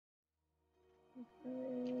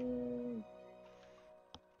I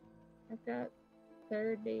got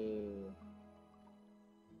 30.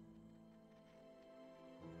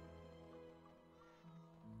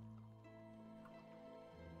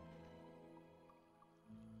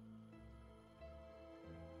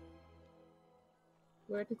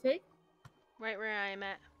 Where to take? Right where I am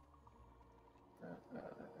at. Uh,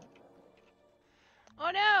 Oh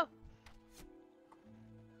no!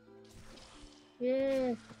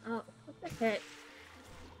 yeah. Oh, what the heck?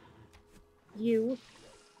 You.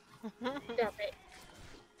 Stop it.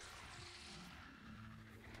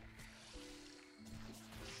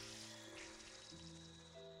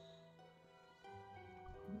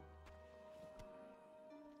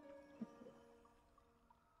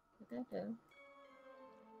 What the hell?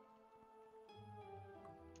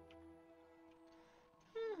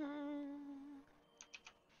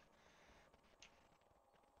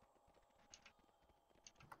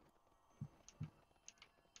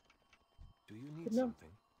 Do you need No. something?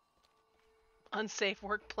 Unsafe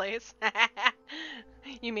workplace.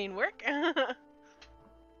 You mean work?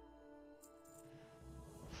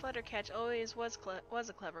 Fluttercatch always was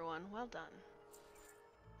a clever one. Well done.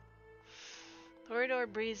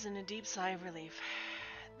 Thorador breathes in a deep sigh of relief.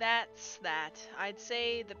 That's that. I'd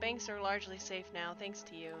say the banks are largely safe now, thanks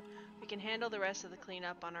to you. We can handle the rest of the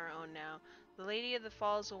cleanup on our own now. The Lady of the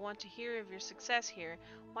Falls will want to hear of your success here.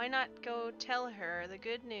 Why not go tell her the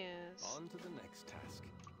good news? On to the next task.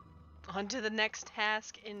 On to the next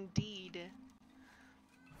task, indeed.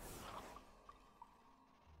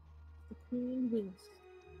 The queen wins.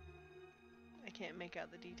 I can't make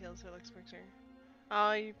out the details of Alex picture.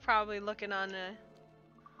 Oh, you're probably looking on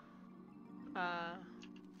a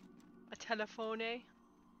telephone, eh?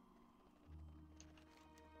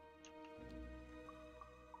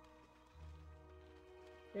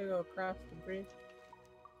 They go across the bridge.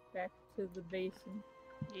 Back to the basin.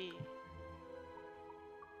 Yeah.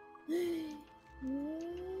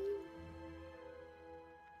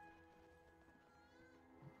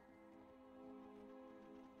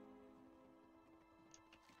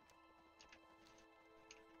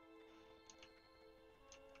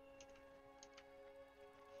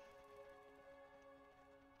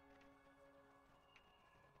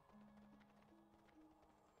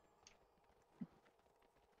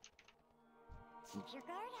 Keep your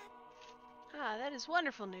guard up. Ah, that is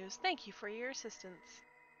wonderful news. Thank you for your assistance.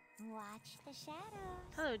 Watch the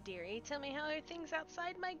shadows. Hello, dearie. Tell me how are things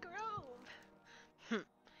outside my grove?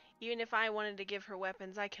 Even if I wanted to give her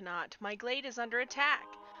weapons, I cannot. My glade is under attack.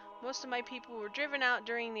 Most of my people were driven out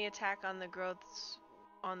during the attack on the growth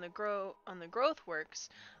works,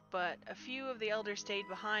 but a few of the elders stayed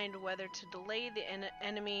behind, whether to delay the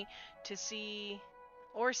enemy to see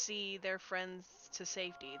their friends to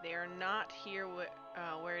safety. They are not here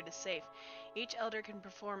where it is safe. Each elder can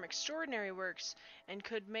perform extraordinary works and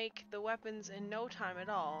could make the weapons in no time at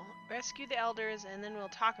all. Rescue the elders, and then we'll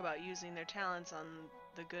talk about using their talents on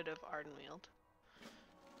the good of Ardenweald.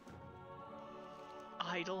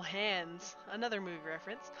 Idle hands. Another movie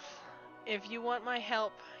reference. If you want my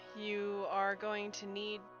help, you are going to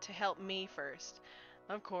need to help me first.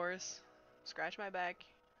 Of course. Scratch my back.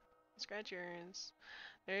 Scratch yours.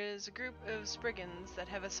 There is a group of Spriggans that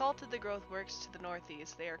have assaulted the growth works to the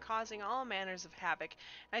northeast. They are causing all manners of havoc.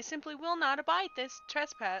 I simply will not abide this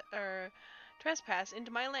trespass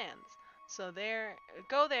into my lands. So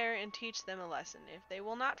go there and teach them a lesson. If they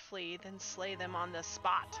will not flee, then slay them on the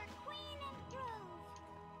spot.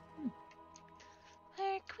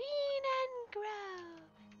 For Queen and Grove.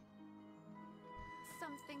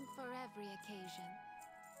 Something for every occasion.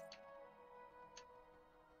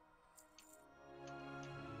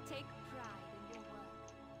 Take pride in your work.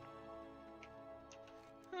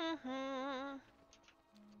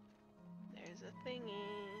 There's a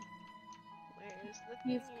thingy. Where's the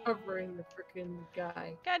thingy? He's covering the freaking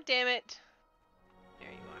guy. God damn it. There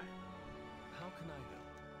you are. How can I help?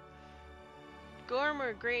 Gorm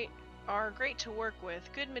are great to work with.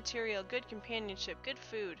 Good material, good companionship, good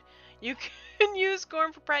food. You can use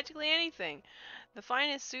Gorm for practically anything. The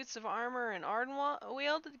finest suits of armor in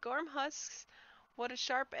Ardenweald, Gorm husks. What a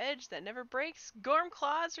sharp edge that never breaks. Gorm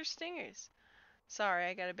claws or stingers. Sorry,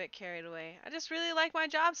 I got a bit carried away. I just really like my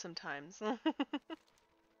job sometimes. I'm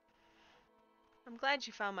glad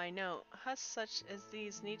you found my note. Husks such as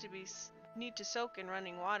these need to soak in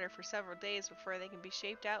running water for several days before they can be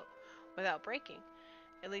shaped out without breaking.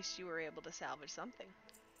 At least you were able to salvage something.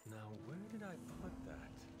 Now, where did I put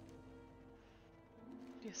that?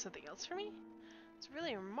 Do you have something else for me? It's a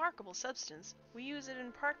really remarkable substance. We use it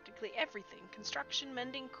in practically everything. Construction,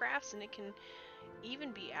 mending, crafts, and it can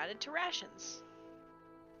even be added to rations.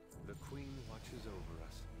 The Queen watches over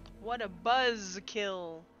us. What a buzz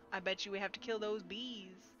kill. I bet you we have to kill those bees.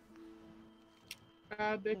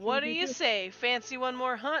 I bet What do you you say? Fancy one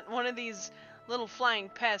more hunt? One of these little flying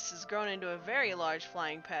pests has grown into a very large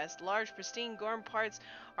flying pest. Large, pristine gorm parts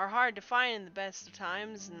are hard to find in the best of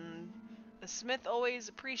times, and a smith always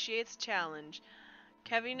appreciates a challenge.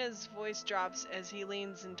 Kevina's voice drops as he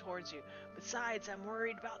leans in towards you. Besides, I'm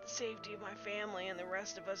worried about the safety of my family and the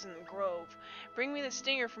rest of us in the grove. Bring me the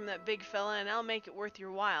stinger from that big fella and I'll make it worth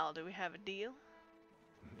your while. Do we have a deal?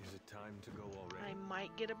 Is it time to go already? I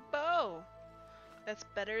might get a bow. That's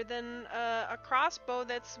better than a crossbow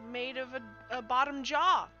that's made of a bottom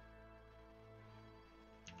jaw.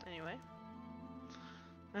 Anyway.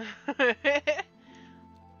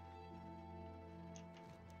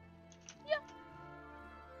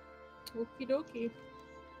 Okie dokie.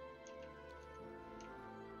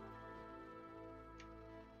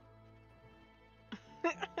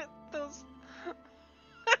 Those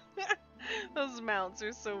those mounts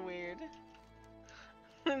are so weird.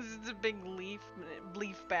 This is a big leaf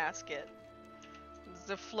basket. This is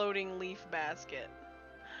a floating leaf basket.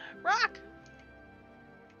 Rock!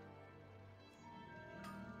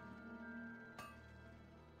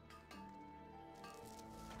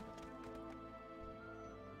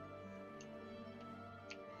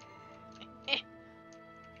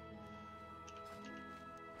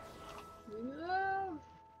 No.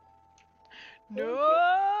 No!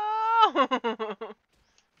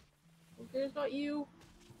 Okay, it's not you.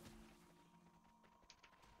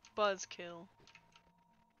 Buzzkill.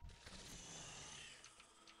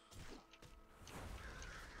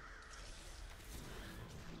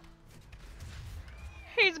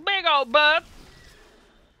 He's big old bud.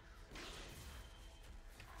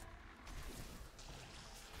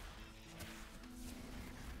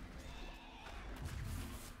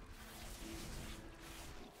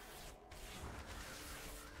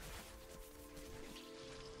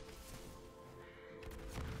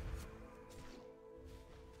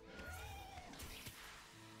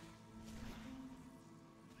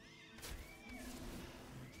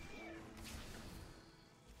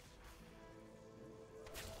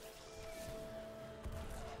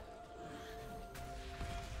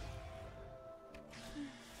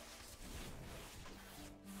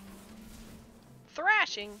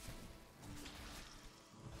 Thrashing.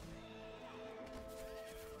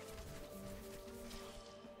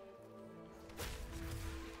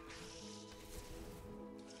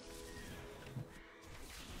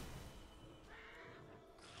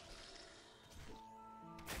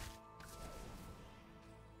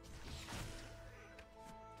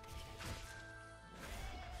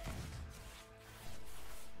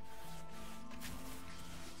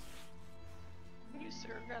 You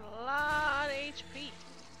sir got a lot of HP.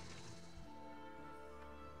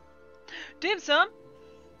 Dim sum!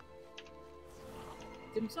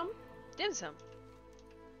 Dim sum? Dim sum.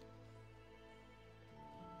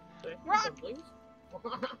 Rock. Rock. Dumplings.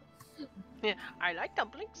 Yeah, I like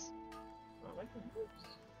dumplings. I like dumplings.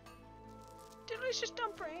 Delicious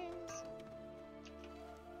dumplings.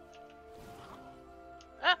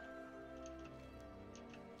 Ah!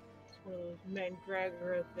 It's one of those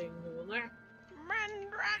mandragora things over there.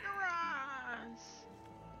 Mandragoras!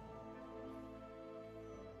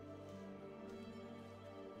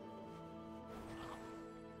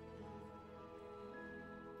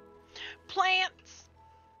 Plants!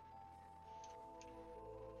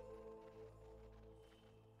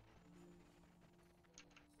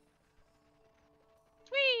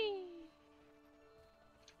 Whee!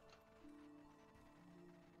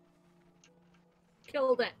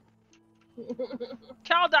 Killed it.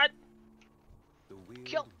 Killed it! The wind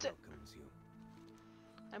Killed it. welcomes you.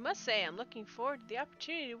 I must say, I'm looking forward to the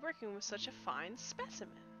opportunity of working with such a fine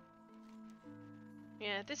specimen.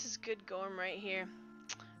 Yeah, this is good gorm right here.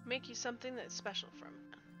 Make you something that's special from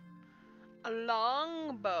it. A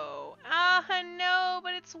longbow. Ah, no,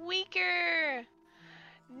 but it's weaker.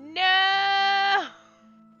 No!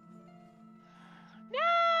 No!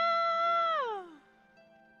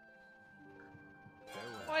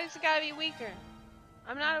 Farewell. Why does it gotta be weaker?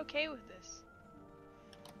 I'm not okay with this.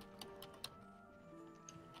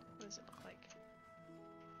 What does it look like?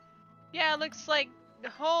 Yeah, it looks like a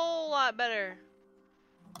whole lot better.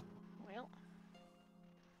 Well,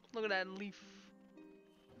 look at that leaf.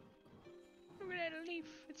 Look at that leaf.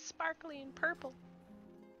 It's sparkly and purple.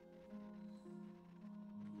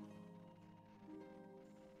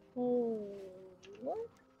 Oh, what?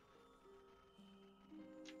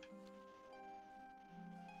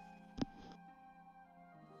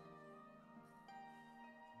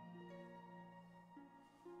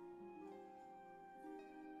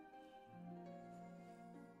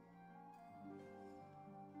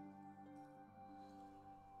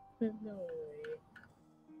 No way.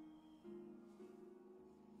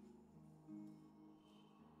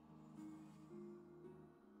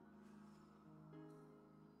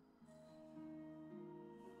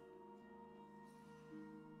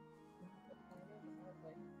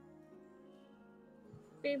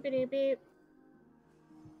 Beep beep beep.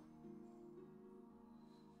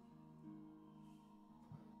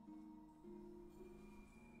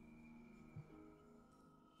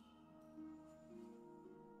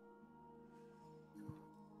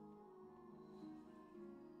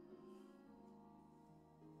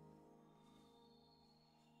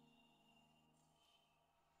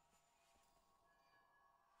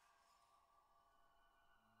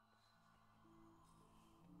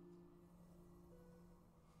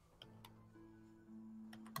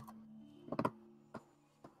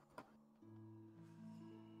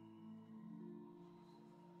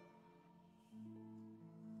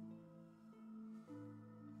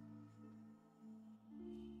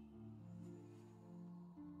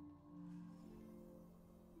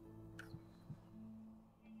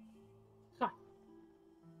 Ha.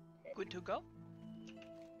 Good to go?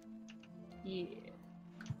 Yeah.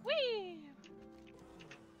 Whee!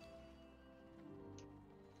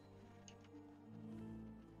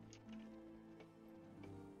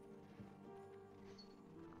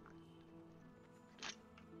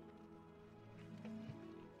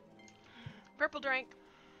 Purple drink.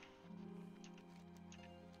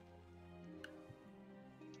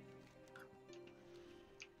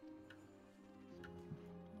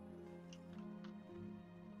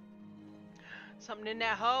 Something in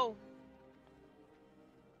that hole.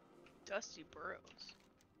 Dusty burrows.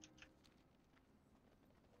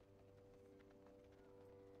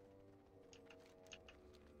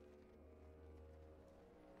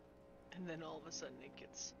 And then all of a sudden it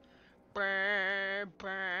gets brr,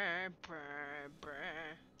 brr, brr,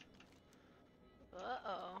 brr.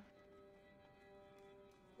 Uh-oh.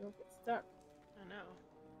 You'll get stuck. I know.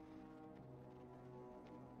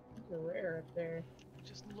 There's a rare up there.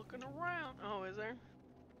 Just looking around. Oh, is there?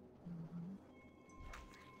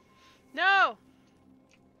 No!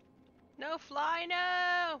 No fly,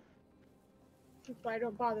 no! That's why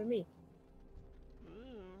don't bother me.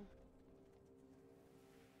 Ooh.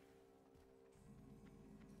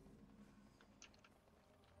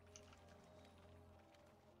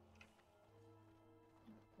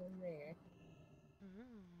 From there.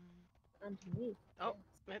 Mm. Underneath. Oh,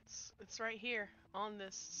 it's right here on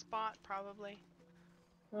this spot probably.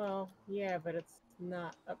 Well, yeah, but it's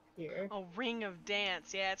not up here. Oh, ring of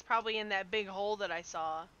dance. Yeah, it's probably in that big hole that I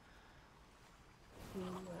saw.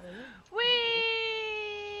 Whee!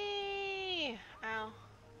 Ow.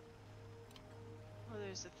 Oh,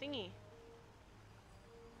 there's a thingy.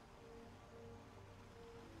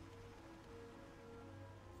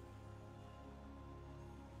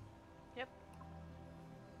 Yep.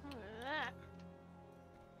 Look at that.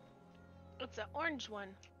 It's an orange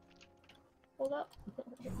one. Hold up.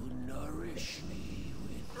 You nourish me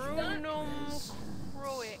with Grunum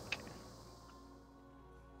Croic.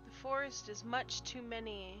 The forest is much too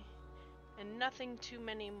many, and nothing too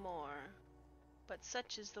many more. But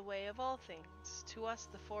such is the way of all things. To us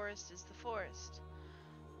the forest is the forest.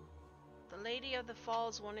 The Lady of the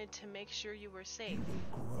Falls wanted to make sure you were safe.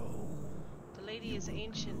 grow. The lady is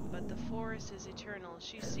ancient, but the forest is eternal.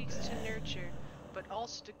 She seeks to nurture, but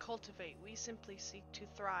also to cultivate. We simply seek to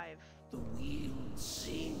thrive. The wheel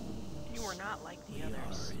sings. You are not like the We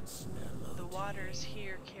others. are its melody. The waters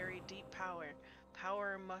here carry deep power.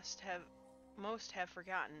 Power most have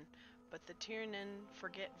forgotten, but the Tiernan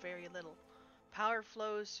forget very little. Power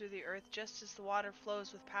flows through the earth just as the water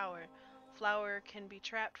flows with power. Flower can be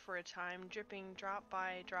trapped for a time, dripping drop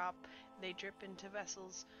by drop. They drip into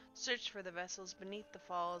vessels. Search for the vessels beneath the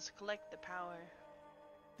falls. Collect the power.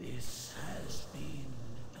 This has been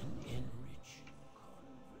an enriching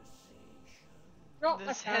conversation. Oh, I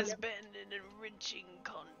This found has it. been an enriching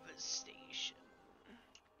conversation.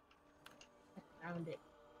 I found it.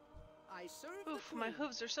 I serve Oof, the my queen.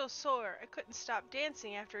 hooves are so sore. I couldn't stop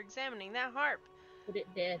dancing after examining that harp. Put it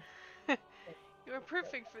dead. You are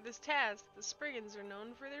perfect for this task. The Spriggans are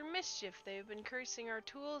known for their mischief. They have been cursing our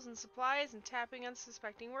tools and supplies and tapping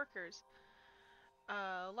unsuspecting workers.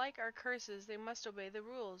 Like our curses, they must obey the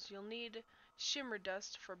rules. You'll need shimmer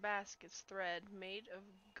dust for baskets, thread made of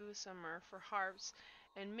gossamer for harps,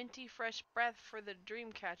 and minty fresh breath for the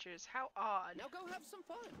dream catchers. How odd. Now go have some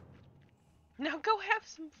fun. Now go have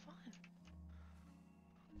some fun.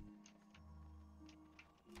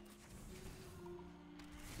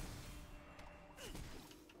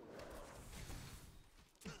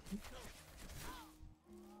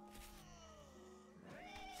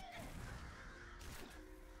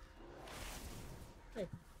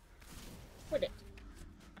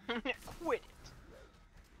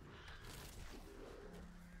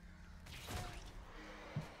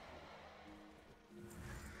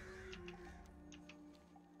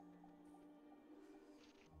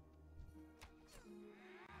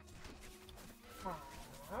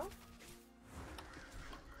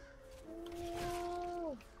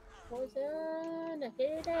 Poison! I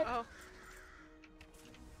hate it! Oh.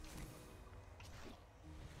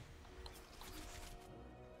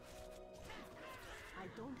 I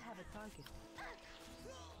don't have a target. Yes.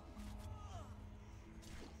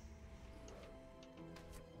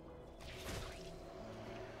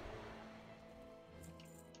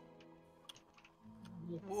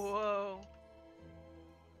 Whoa.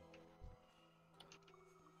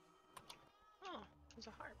 Oh, there's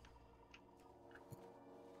a harp.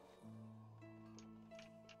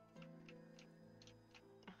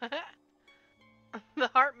 The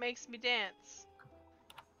harp makes me dance.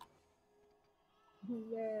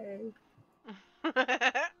 Yay.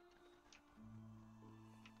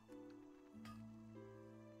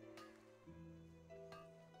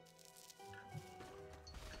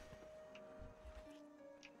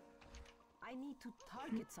 I need to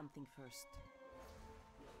target something first.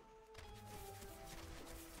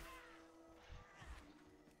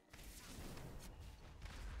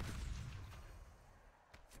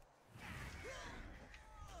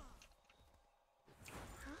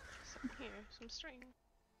 Something here, some string.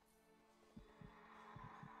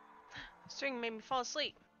 String made me fall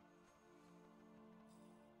asleep.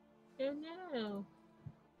 Oh no.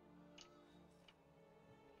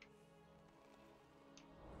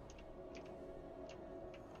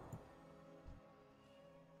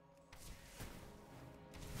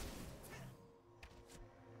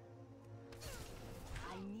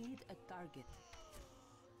 I need a target.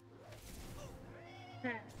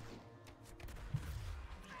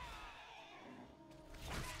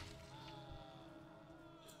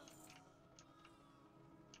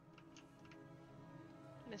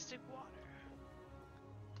 Mystic water.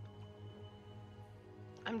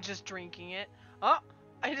 I'm just drinking it. Oh,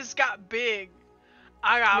 I just got big.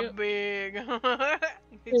 I got Yep. big.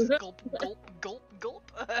 It's gulp, gulp, gulp,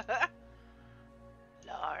 gulp.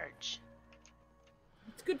 Large.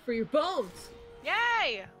 It's good for your bones!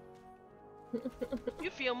 Yay! You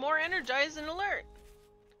feel more energized and alert.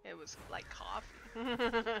 It was like coffee.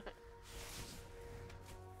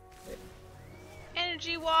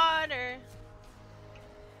 Energy water.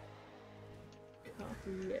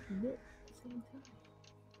 Coffee at milk at the same time.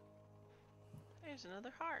 There's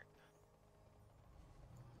another heart.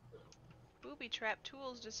 Booby trap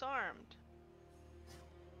tools disarmed.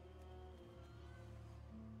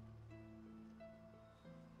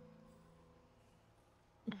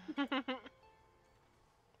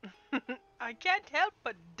 I can't help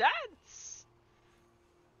but dance.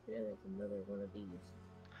 Yeah, there's another one of these.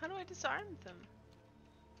 How do I disarm them?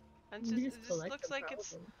 It You just collect looks them, like it's...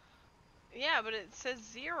 probably. Yeah, but it says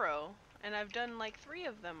 0. And I've done like 3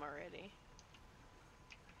 of them already.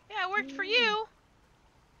 Yeah, it worked for you.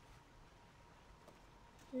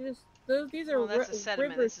 These are Well, that's a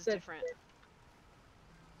sediment. rivers This is that- different.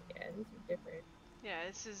 Yeah, these are different. Yeah,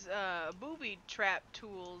 this is booby trap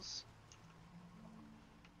tools.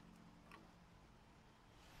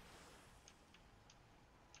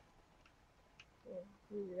 Yeah,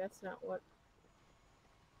 ooh, that's not what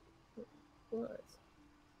it was.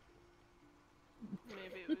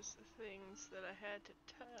 Maybe it was the things that I had to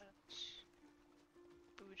touch.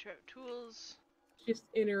 Booby trap tools. Just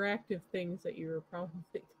interactive things that you were probably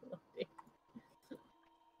collecting.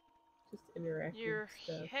 Just interactive Your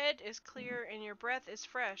stuff. head is clear and your breath is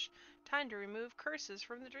fresh. Time to remove curses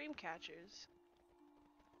from the dream catchers.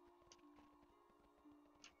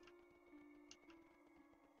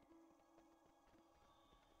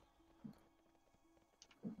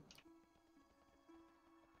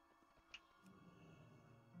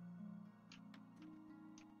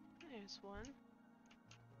 There's one.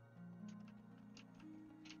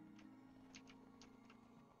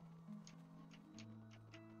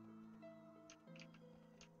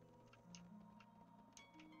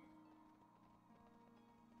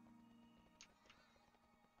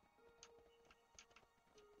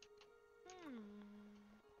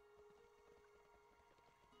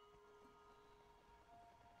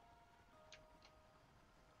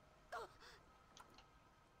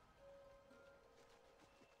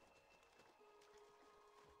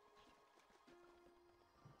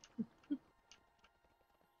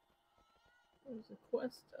 There's a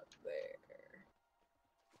quest up there.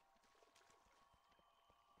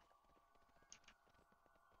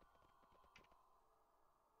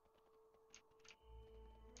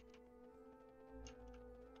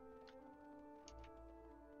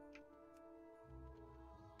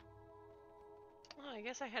 Oh, I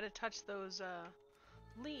guess I had to touch those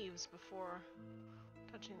leaves before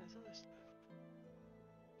touching this other stuff.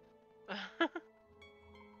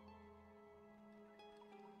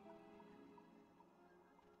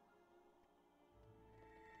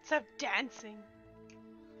 Stop dancing.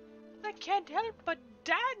 I can't help but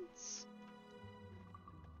dance.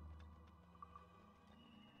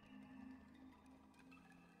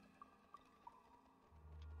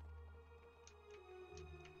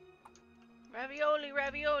 Ravioli,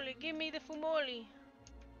 ravioli, give me the fumoli.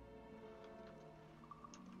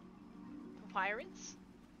 Pirates?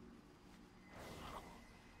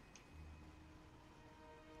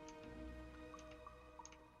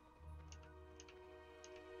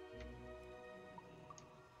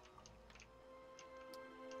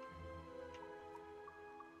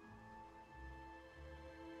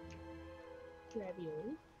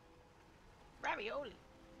 Ravioli. Ravioli.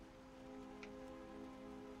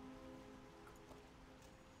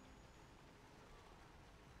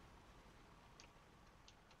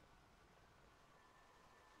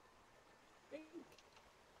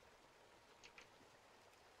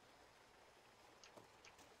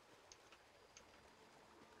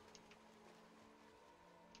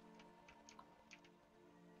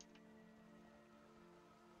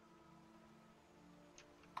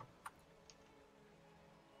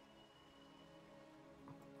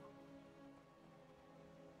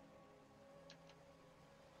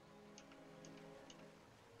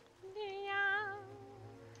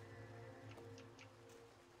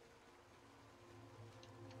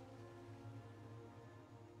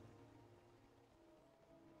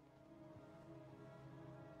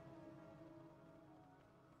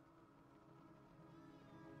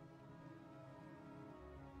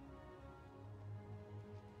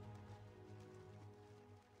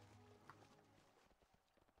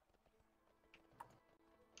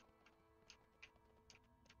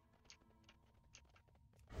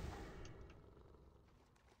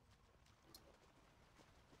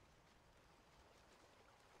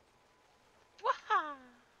 Waha!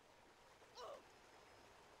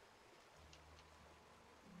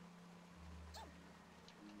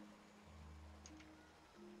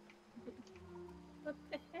 What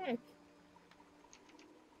the heck?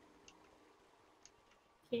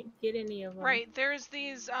 Can't get any of them. Right, there's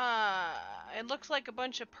these, it looks like a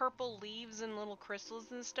bunch of purple leaves and little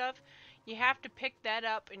crystals and stuff. You have to pick that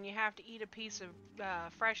up and you have to eat a piece of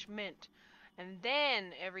fresh mint. And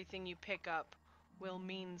then everything you pick up will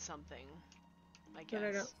mean something, I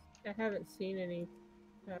guess. But I haven't seen any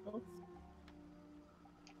else.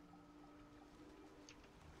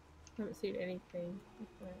 I haven't seen anything like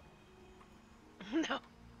that. No.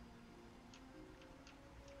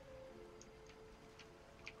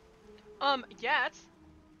 Yes.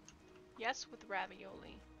 Yes, with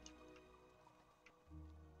ravioli.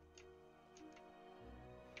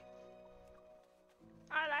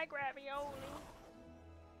 I like ravioli.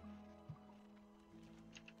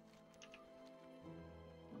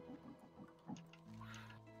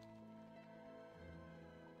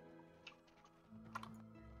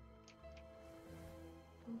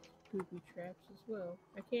 Booby traps as well.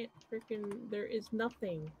 I can't freaking. There is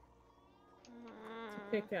nothing to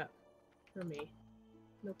pick up for me.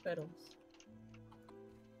 No petals.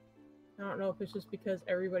 I don't know if it's just because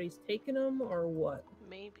everybody's taking them or what.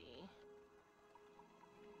 Maybe.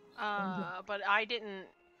 But I didn't.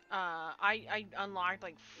 I unlocked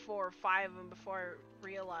like 4 or 5 of them before I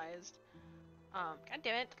realized. God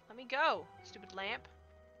damn it! Let me go, stupid lamp.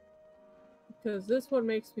 Because this one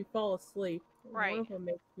makes me fall asleep. And Right. One of them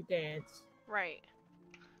makes me dance. Right.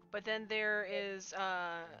 But then there is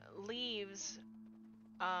leaves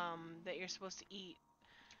that you're supposed to eat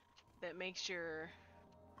that makes your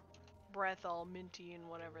breath all minty and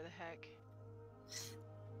whatever the heck.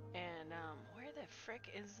 And where the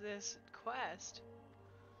frick is this quest?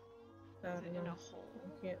 I Is don't it in a know. hole?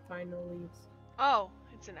 I can't find no leaves. Oh,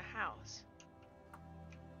 it's in a house.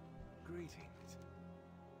 Greetings.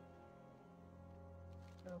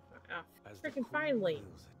 Oh, As the freaking queen finally! wills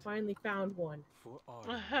it, Finally found one. for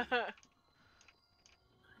Arden, Damn.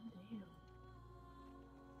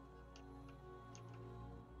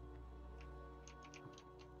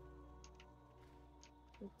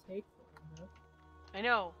 It'll take long though. I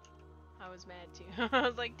know. I was mad too. I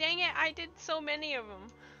was like, dang it, I did so many of them.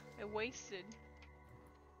 I wasted.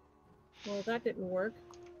 Well, that didn't work.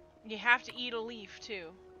 You have to eat a leaf too.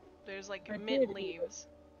 There's like I mint did eat it. leaves.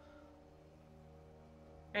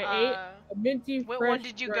 I ate a minty What fresh one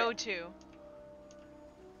did you go bread. to?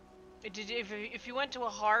 If you went to a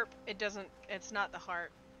harp, it doesn't. It's not the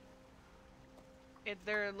harp.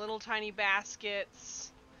 They're little tiny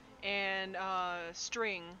baskets and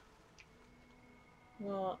string.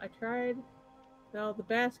 Well, I tried. No, the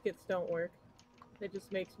baskets don't work. That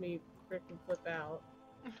just makes me freaking flip out.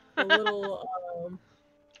 The little,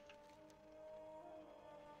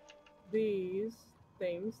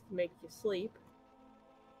 things to make you sleep.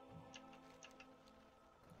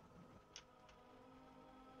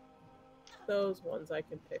 Those ones I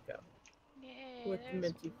can pick up Yeah, with the there's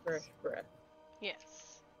minty ones. fresh breath.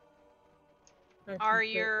 Yes. I can Are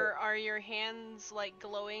pick your hands like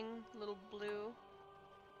glowing, little blue?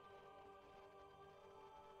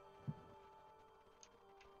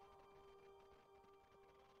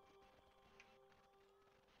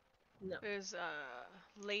 No. There's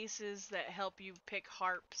laces that help you pick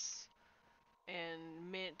harps,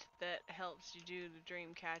 and mint that helps you do the dream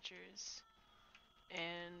catchers,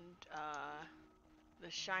 and the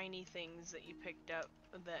shiny things that you picked up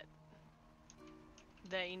that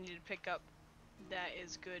you need to pick up that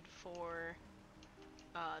is good for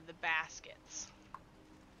the baskets.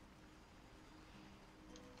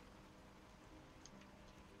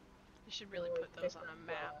 You should really put those on a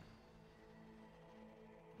map.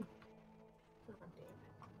 Oh, damn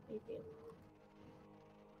it. Leave me alone.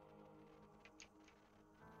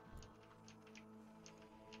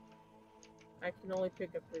 I can only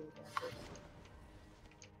pick up green catchers.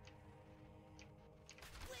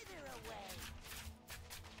 Wither away.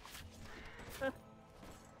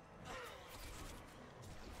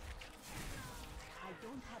 I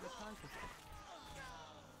don't have a target.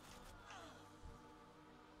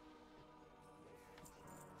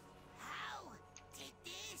 How did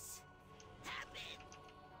this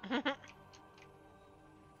happen?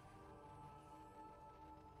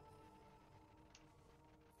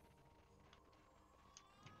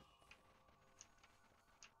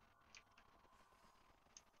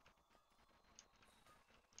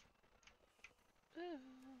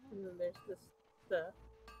 And then there's this stuff.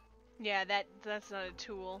 Yeah, that's not a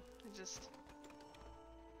tool. It just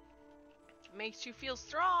makes you feel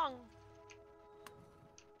strong.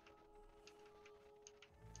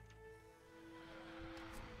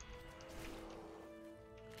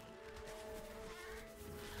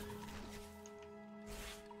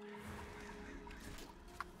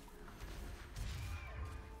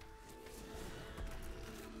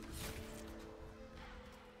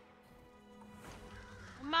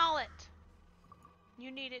 Mallet!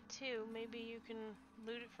 You need it too. Maybe you can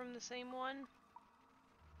loot it from the same one?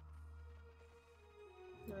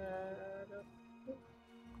 I don't think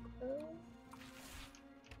so.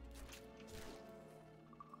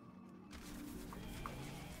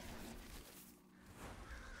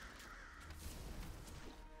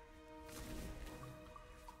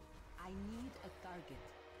 I need a target.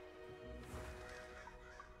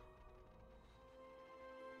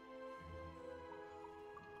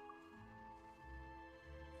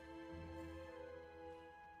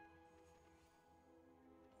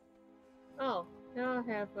 Oh, now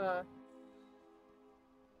I have a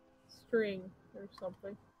string or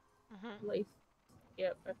something. Mm-hmm. Lace.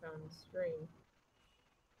 Yep, I found a string.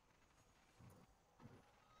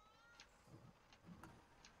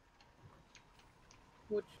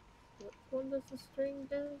 Which one does the string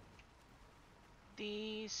do?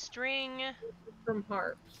 The string. From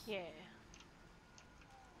harps. Yeah.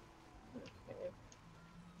 Okay.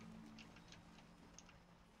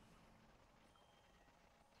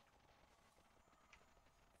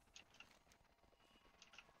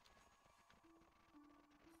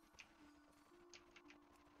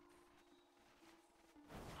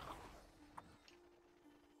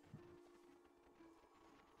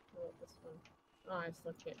 Oh, this one. Oh, I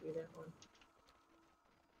still can't do that one.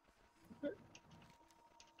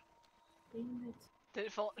 Damn it. Did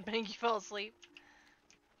it make you fall asleep?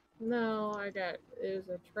 No, it was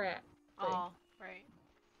a trap thing Oh, right.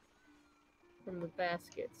 from the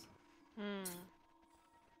baskets. Hmm.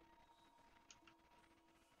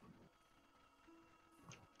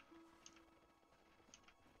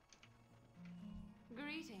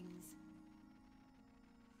 Greetings.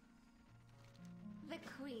 The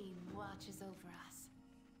Queen watches over us.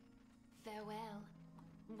 Farewell.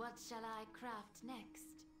 What shall I craft next?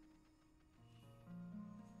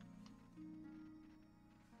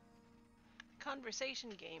 Conversation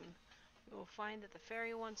game. You will find that the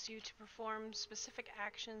fairy wants you to perform specific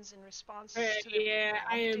actions in response to their Yeah,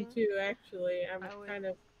 I am prompting. too, actually. I'm I would- kind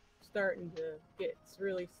of starting to get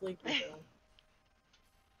really sleepy though.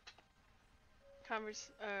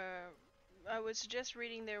 I would suggest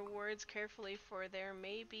reading their words carefully, for there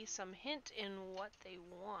may be some hint in what they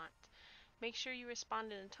want. Make sure you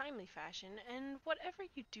respond in a timely fashion, and whatever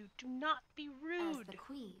you do, do not be As rude. the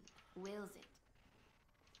Queen wills it.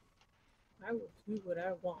 I will do what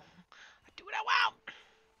I want. Do what I want.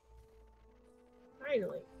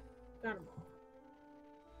 Finally, got them all.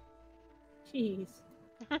 Jeez.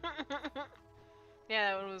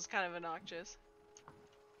 Yeah, that one was kind of obnoxious.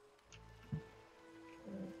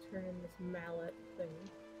 Turn in this mallet thing.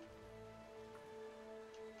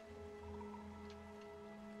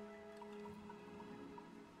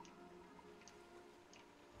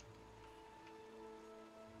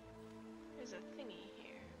 There's a thingy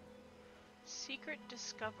here. Secret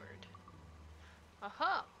discovered.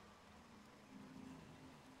 Aha!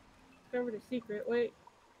 Discovered a secret. Wait.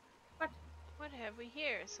 What? What have we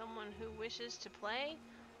here? Someone who wishes to play?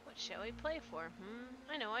 What shall we play for?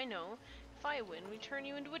 I know. If I win, we turn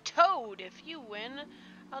you into a toad. If you win,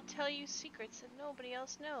 I'll tell you secrets that nobody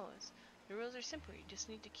else knows. The rules are simple. You just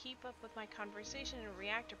need to keep up with my conversation and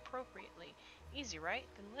react appropriately. Easy, right?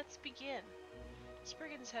 Then let's begin.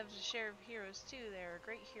 Spriggans have a share of heroes too. They're a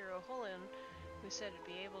great hero, Holland, who said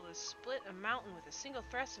to be able to split a mountain with a single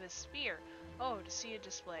thrust of his spear. Oh, to see a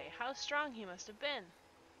display. How strong he must have been.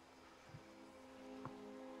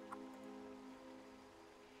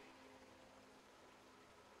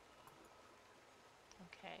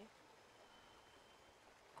 Okay.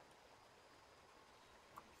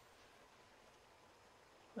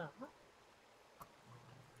 Uh-huh.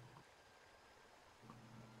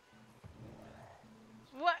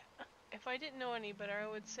 What? If I didn't know any better,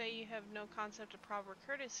 I would say you have no concept of proper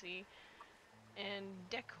courtesy and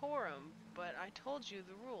decorum, but I told you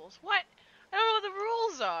the rules. What? I don't know what the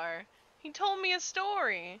rules are! He told me a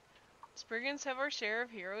story! Spriggans have our share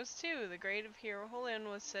of heroes too. The great of hero Holin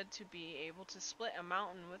was said to be able to split a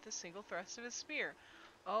mountain with a single thrust of his spear.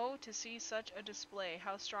 Oh, to see such a display.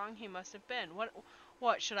 How strong he must have been.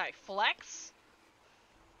 What, should I flex?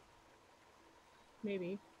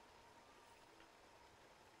 Maybe.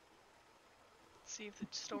 See if the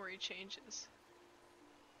story changes.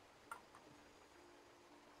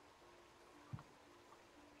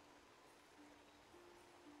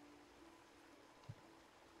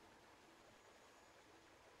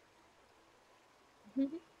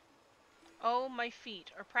 Oh, my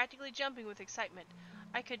feet are practically jumping with excitement.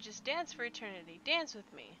 I could just dance for eternity. Dance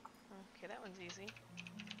with me. Okay, that one's easy.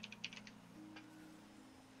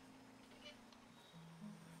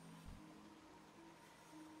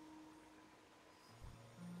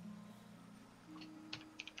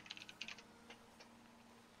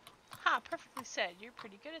 Ha, perfectly said. You're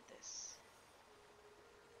pretty good at this.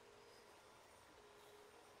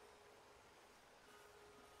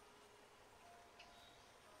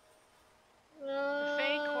 The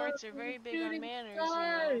Fae courts are very big on manners, you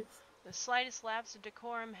know. The slightest lapse of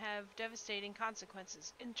decorum have devastating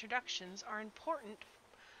consequences. Introductions are an important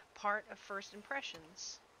part of first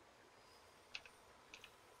impressions.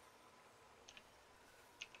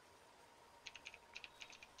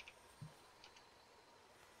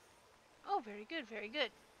 Oh, very good, very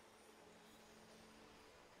good.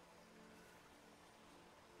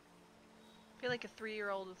 I feel like a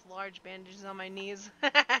 3-year-old with large bandages on my knees.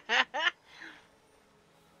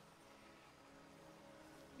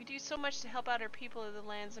 We do so much to help out our people of the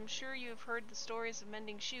lands. I'm sure you have heard the stories of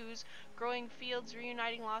mending shoes, growing fields,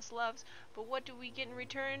 reuniting lost loves, but what do we get in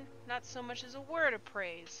return? Not so much as a word of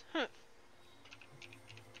praise.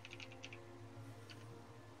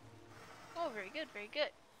 Oh, very good, very good.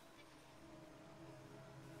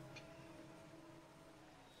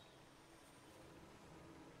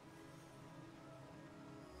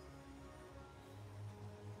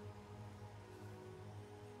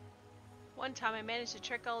 One time I managed to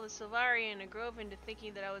trick all the Sylvari in a grove into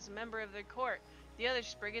thinking that I was a member of their court. The other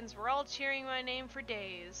Spriggans were all cheering my name for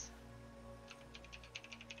days.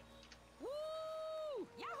 Woo!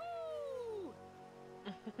 Yahoo!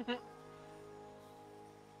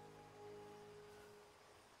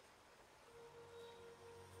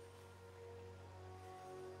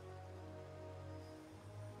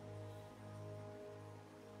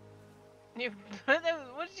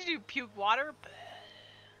 What did you do? Puke water?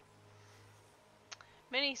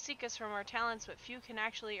 Many seek us from our talents, but few can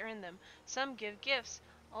actually earn them. Some give gifts,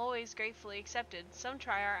 always gratefully accepted. Some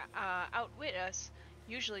try to outwit us,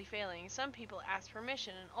 usually failing. Some people ask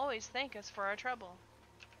permission and always thank us for our trouble.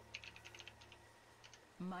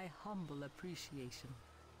 My humble appreciation.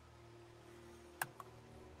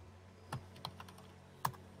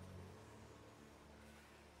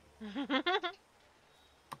 You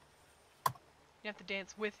have to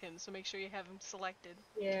dance with him, so make sure you have him selected.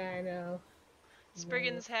 Yeah, I know.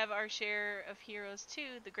 Spriggans have our share of heroes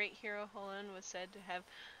too. The great hero Holland was said to have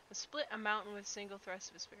split a mountain with a single thrust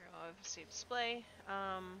of a spear. Oh, obviously display.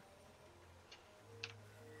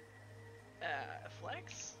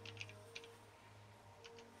 Flex?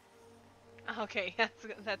 Okay,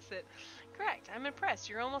 that's it. Correct. I'm impressed.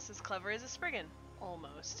 You're almost as clever as a Spriggan.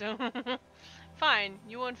 Almost. Fine,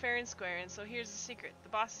 you won fair and square, and so here's the secret. The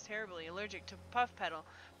boss is terribly allergic to puff pedal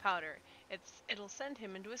powder. It'll send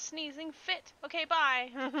him into a sneezing fit. Okay, bye.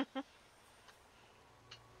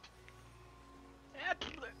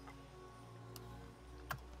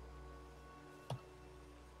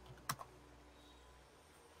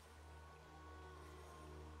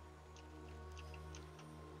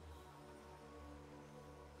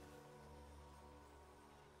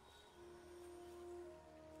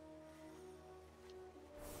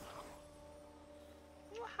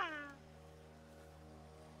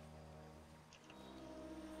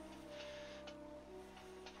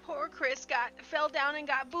 Poor Chris fell down and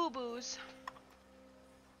got boo-boos.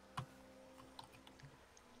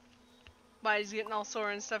 Why he's getting all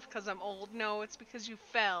sore and stuff because I'm old? No, it's because you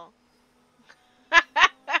fell.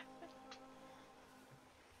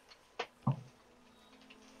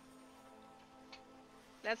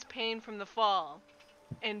 That's pain from the fall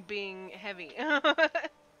and being heavy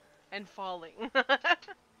and falling.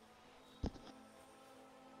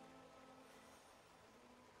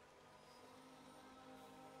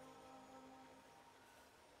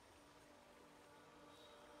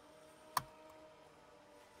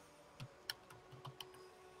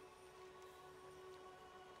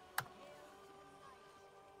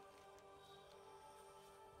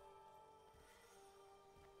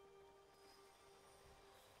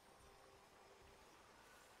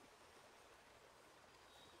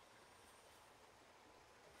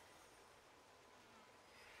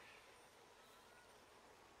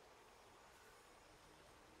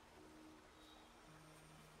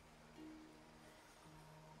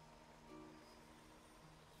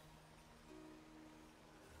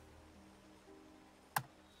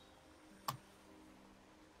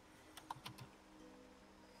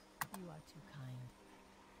 You are too kind.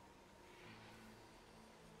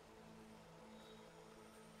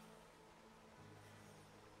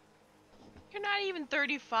 You're not even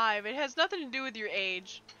 35. It has nothing to do with your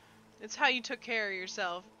age. It's how you took care of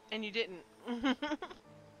yourself, and you didn't.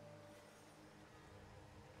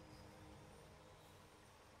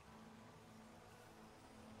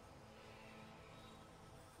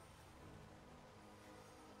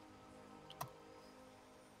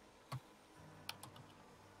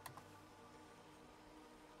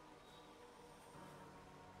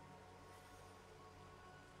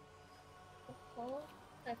 Oh,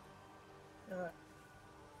 heck.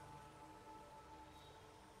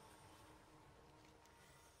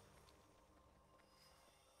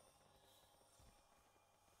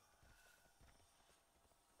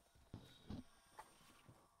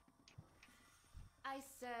 I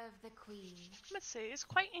serve the queen. I must say, it's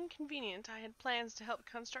quite inconvenient. I had plans to help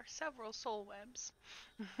construct several soul webs.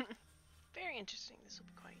 Very interesting. This will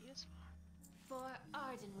be quite useful. For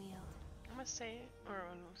Ardenweald. I must say, or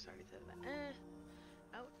oh no, sorry, that.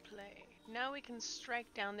 Outplay. Now we can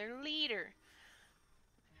strike down their leader.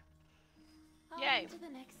 Yay! On to the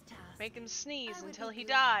next task. Make him sneeze I would until be he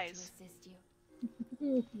glad to dies. assist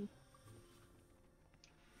you.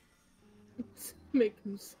 Make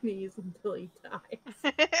him sneeze until he dies.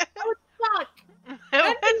 That would suck! That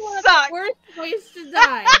That'd be would one of suck! the worst ways to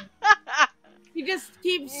die. You just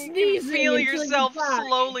keep You sneezing can feel until yourself you die.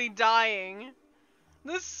 slowly dying.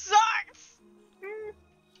 This sucks!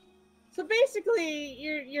 So basically,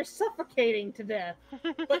 you're suffocating to death,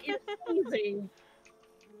 but you're sneezing.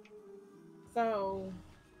 So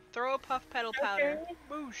Throw a puff pedal powder. Okay.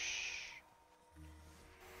 Boosh.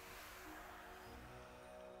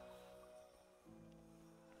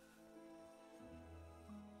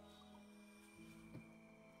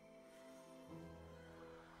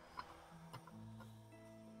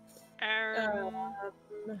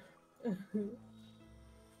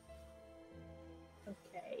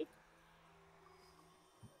 Okay.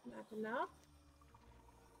 Not enough.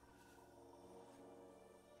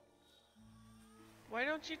 Why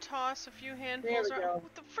don't you toss a few There handfuls we around? go.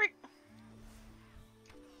 What the freak?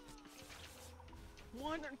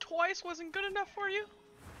 One and twice wasn't good enough for you?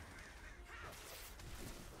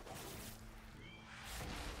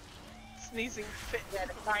 Sneezing fit. We had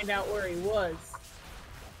to find out where he was.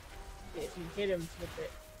 You hit him with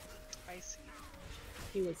it. I see.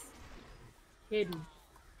 He was hidden.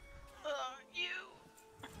 You.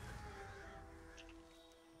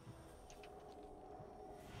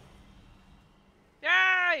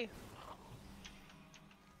 Yay!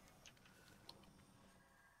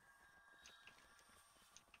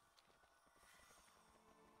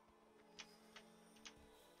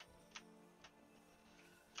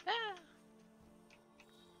 Ah.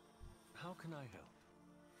 How can I help?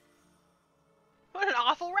 What an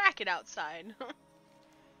awful racket outside.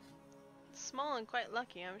 It's small and quite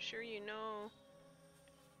lucky. I'm sure you know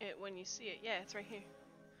it when you see it. Yeah, it's right here.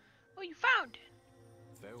 Oh, you found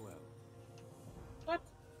it! Farewell. What?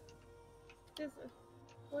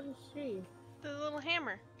 What is she? The little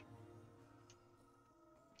hammer.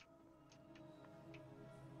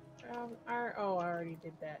 I already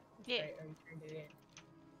did that. That's Yeah. right, I already turned it in.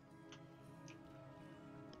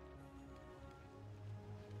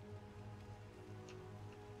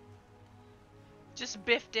 Just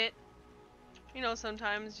biffed it. You know,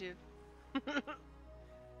 sometimes you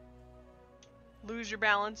lose your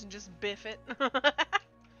balance and just biff it. Growth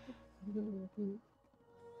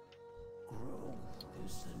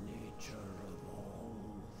is the nature of all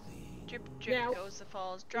things. Drip, drip Now- goes the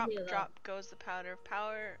falls. Drop, Yeah. drop goes the powder.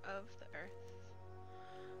 Power of the earth.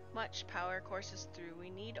 Much power courses through. We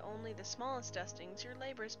need only the smallest dustings. Your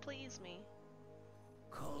labors please me.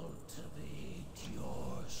 Cultivate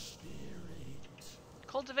your spirit.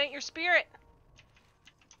 Cultivate your spirit!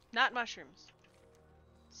 Not mushrooms.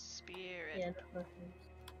 Spirit. Yeah, not mushrooms.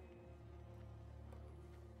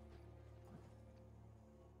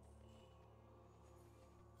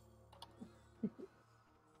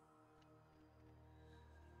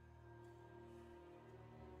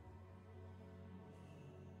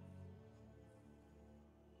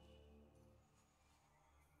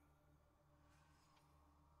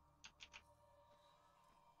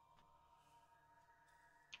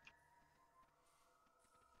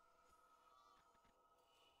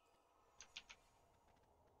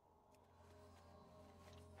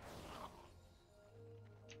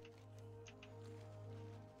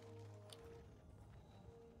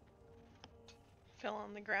 Fell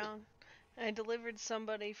on the ground. I delivered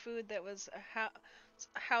somebody food that was a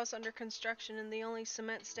house under construction, and the only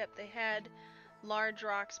cement step they had, large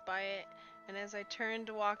rocks by it. And as I turned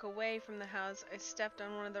to walk away from the house, I stepped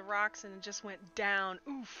on one of the rocks and it just went down.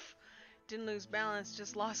 Oof! Didn't lose balance,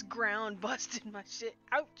 just lost ground, busted my shit.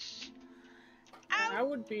 Ouch! Ouch! I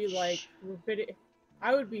would be like,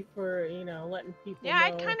 I would be for, letting people Yeah, know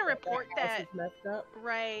I'd kinda that report house that. is messed up.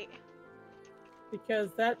 Right.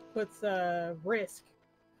 Because that puts a risk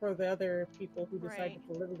for the other people who decide Right.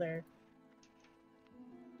 to live there.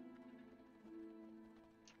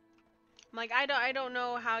 Like, I don't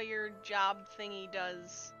know how your job thingy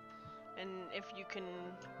does, and if you can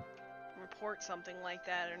report something like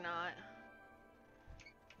that or not.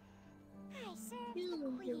 I serve Here's the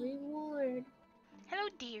your queen. reward. Hello,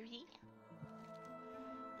 dearie.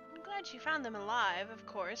 I'm glad you found them alive. Of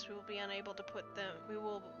course, we will be unable to put them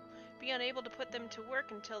to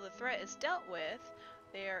work until the threat is dealt with.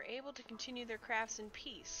 They are able to continue their crafts in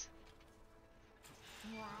peace.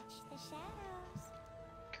 Watch the shadows.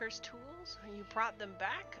 Cursed tools? You brought them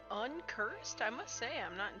back uncursed? I must say,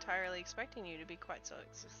 I'm not entirely expecting you to be quite so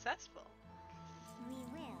successful. We will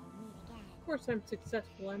meet again. Of course I'm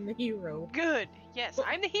successful, I'm the hero. Good. Yes,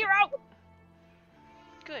 I'm the hero.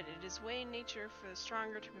 Good. It is way in nature for the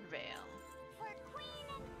stronger to prevail. For queen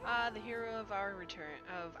and Ah, the hero of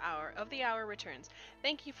the hour returns.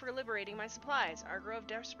 Thank you for liberating my supplies. Our grove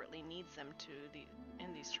desperately needs them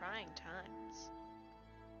in these trying times.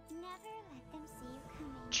 never let them see you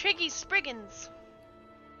coming. Triggy Spriggans!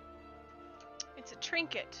 It's a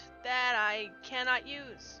trinket that I cannot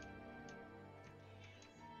use.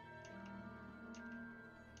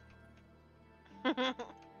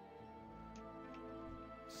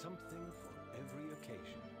 Something for every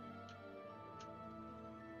occasion.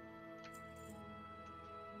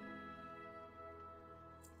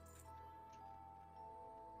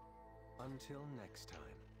 Until next time.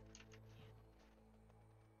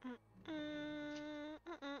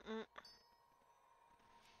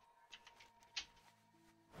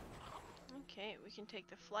 Okay, we can take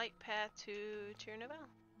the flight path to Tirnavel.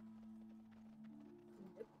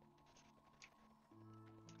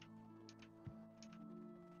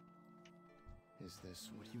 Is this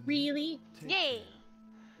what you Really? Take Yay!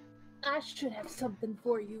 care. I should have something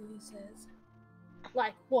for you, he says.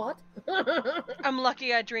 Like what? I'm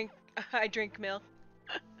lucky I drink milk.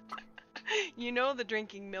 You know the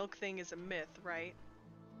drinking milk thing is a myth, right?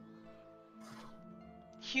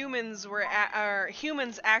 Humans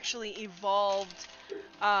actually evolved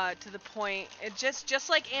to the point just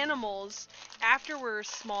like animals. After we're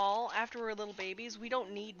small, after we're little babies, we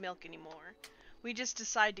don't need milk anymore. We just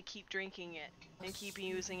decide to keep drinking it and keep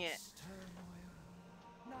using it.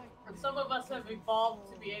 And some of us have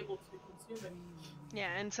evolved to be able to consume it. Yeah,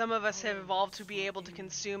 and some of us have evolved to be able to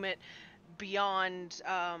consume it beyond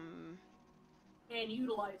And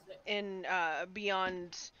utilize it.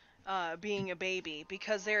 beyond being a baby,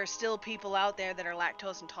 because there are still people out there that are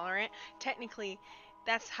lactose intolerant. Technically,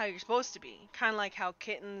 that's how you're supposed to be. Kind of like how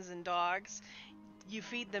kittens and dogs, you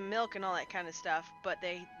feed them milk and all that kind of stuff, but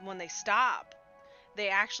when they stop, they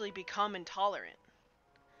actually become intolerant.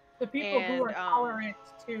 The people who are tolerant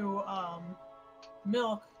to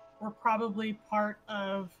milk were probably part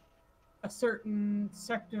of a certain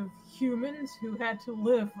sect of humans who had to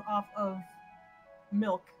live off of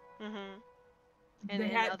milk. Mm-hmm. And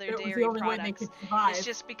other it was dairy the only products. way they could survive. It's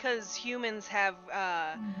just because humans have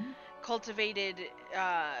cultivated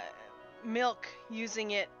milk,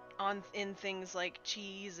 using it in things like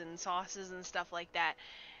cheese and sauces and stuff like that.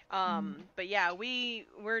 But yeah,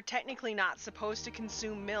 we're technically not supposed to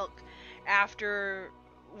consume milk after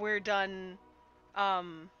we're done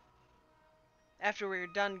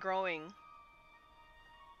growing.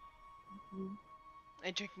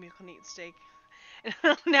 I drink milk and eat steak.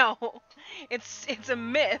 No, it's a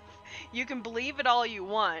myth. You can believe it all you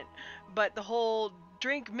want, but the whole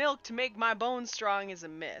drink milk to make my bones strong is a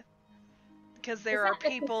myth. Because there are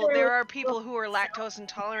people who are lactose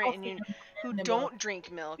intolerant and who don't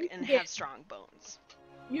drink milk and have strong bones.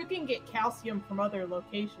 You can get calcium from other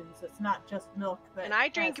locations. It's not just milk. And I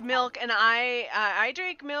drink milk, and I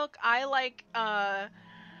drink milk. I like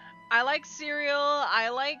cereal. I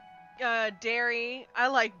like dairy. I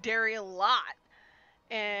like dairy a lot.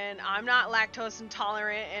 And I'm not lactose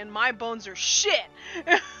intolerant, and my bones are shit.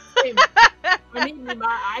 I need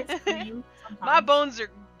my ice cream sometimes. My bones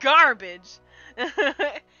are garbage.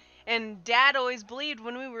 And Dad always believed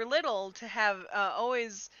when we were little to have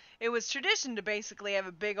it was tradition to basically have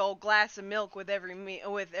a big old glass of milk with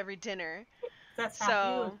every dinner. That's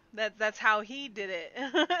how he did it.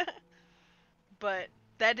 But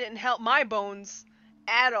that didn't help my bones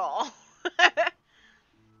at all.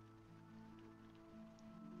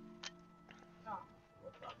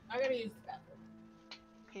 I gotta use the bathroom.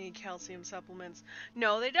 You need calcium supplements.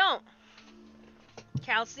 No, they don't.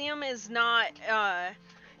 Calcium is not,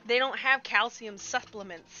 they don't have calcium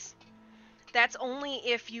supplements. That's only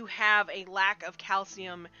if you have a lack of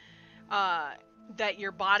calcium, that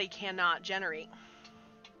your body cannot generate.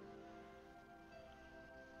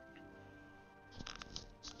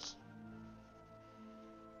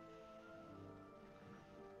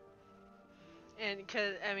 And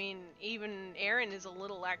because, I mean, even Erin is a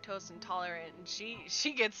little lactose intolerant, and she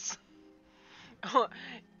gets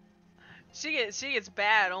she gets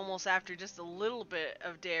bad almost after just a little bit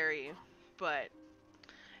of dairy,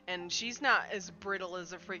 and she's not as brittle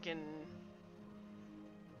as a freaking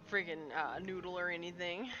noodle or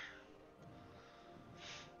anything.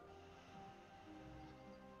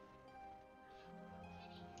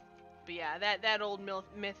 But yeah, that old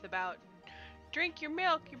myth about drink your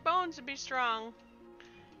milk, your bones will be strong.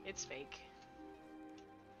 It's fake.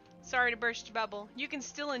 Sorry to burst your bubble. You can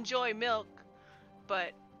still enjoy milk,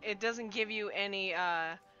 but it doesn't give you any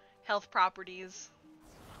health properties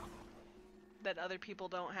that other people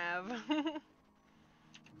don't have.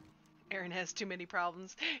 Erin has too many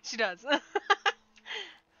problems. She does.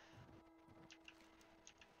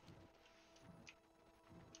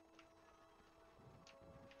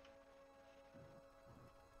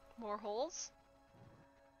 More holes?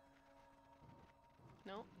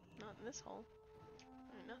 Nope, not in this hole.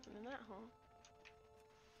 There's nothing in that hole.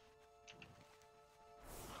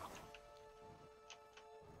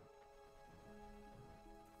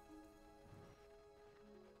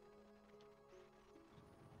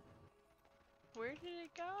 Where did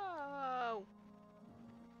it go?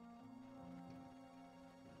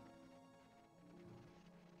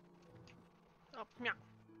 Oh, meow.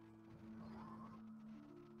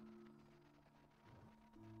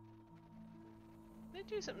 Did I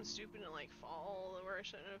do something stupid and like fall where I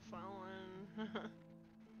shouldn't have fallen?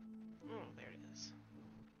 Oh, there it is.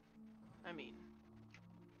 I mean,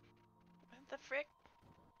 what the frick?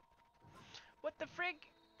 What the frick?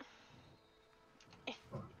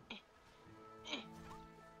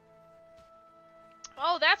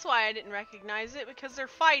 Oh, that's why I didn't recognize it, because they're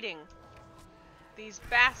fighting. These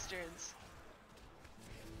bastards.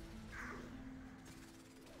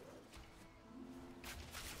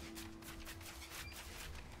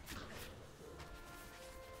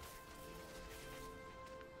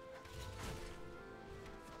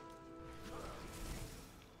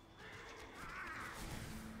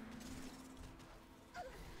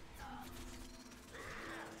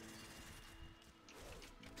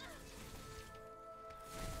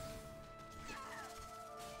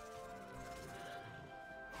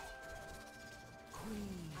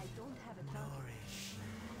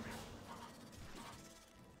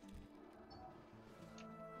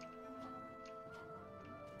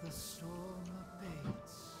 The storm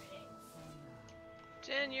abates.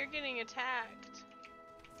 Jen, you're getting attacked.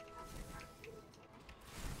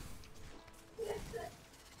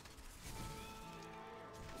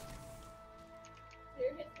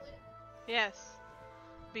 Yes,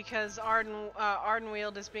 because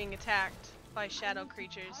Ardenweald is being attacked by shadow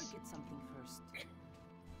creatures. Target something first.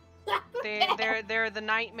 They're the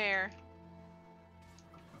nightmare.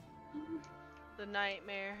 The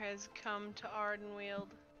nightmare has come to Ardenweald.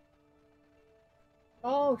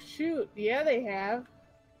 Oh shoot! Yeah, they have.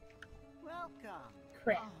 Welcome.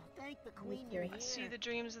 Crap. Oh, thank the queen you're here. See the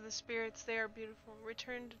dreams of the spirits. They are beautiful.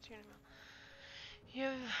 Return to Turnamill. You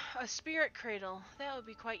have a spirit cradle. That would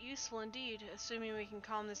be quite useful indeed, assuming we can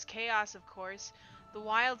calm this chaos, of course. The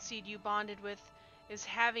wild seed you bonded with is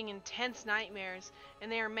having intense nightmares, and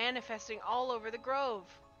they are manifesting all over the grove.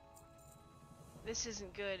 This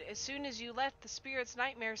isn't good. As soon as you let the spirit's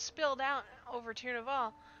nightmares spill down over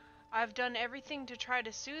Turnamill, I've done everything to try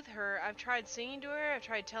to soothe her. I've tried singing to her, I've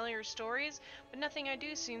tried telling her stories, but nothing I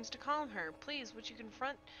do seems to calm her. Please, would you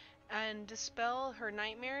confront and dispel her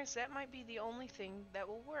nightmares? That might be the only thing that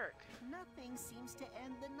will work. Nothing seems to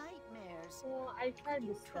end the nightmares. Well, I tried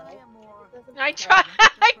to Try spell. a more I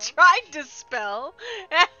tried to spell.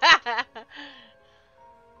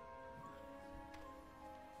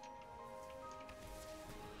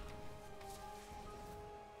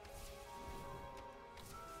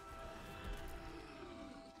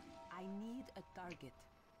 I need a target.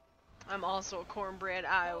 I'm also a cornbread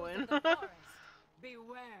Iowan.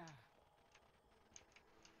 Beware.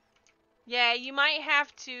 Yeah, you might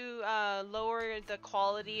have to lower the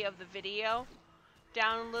quality of the video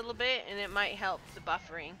down a little bit, and it might help the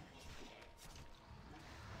buffering.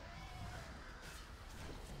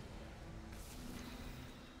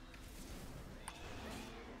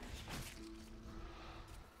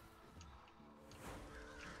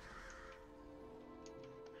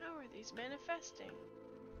 How are these manifesting?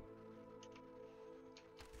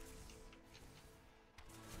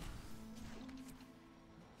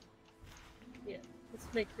 Yeah, this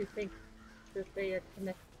makes me think that they are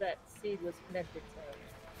connected. That seed was connected to.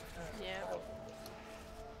 Yeah.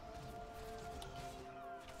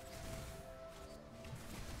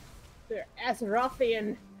 They're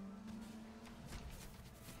Azerothian.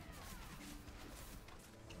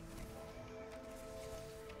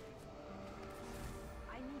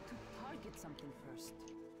 I need to target something first.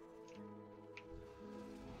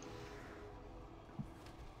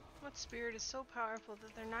 What spirit is so powerful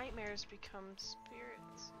that their nightmares become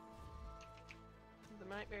spirits? The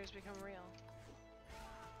nightmares become real.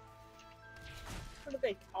 What do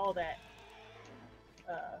they call that?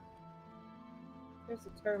 There's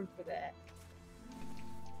a term for that.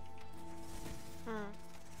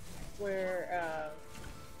 Where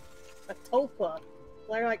a topa,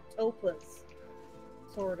 they're like topas,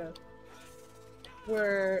 sort of.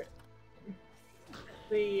 Where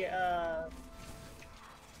the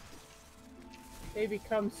they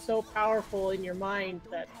become so powerful in your mind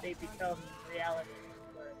that they become reality.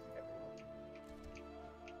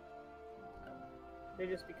 They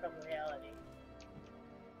just become reality.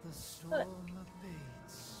 The storm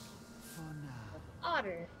abates for now.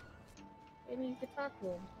 Otter. And you can talk to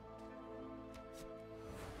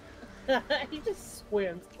him. He just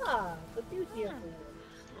swims. Ah, the beauty of the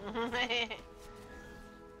world.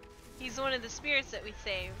 He's one of the spirits that we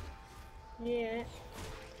saved. Yeah.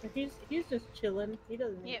 He's just chilling. He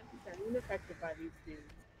doesn't. Yep. He's not even affected by these dudes.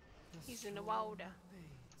 He's in the water.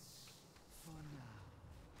 Abates for now.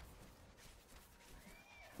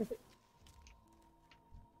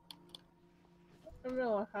 I don't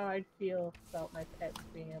know how I'd feel about my pets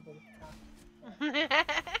being able to talk.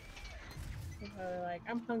 Like,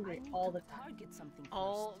 I'm hungry all the time. Target something first.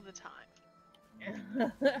 All the time.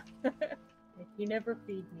 Like, you never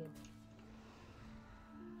feed me.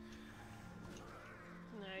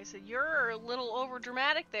 No, I said, you're a little over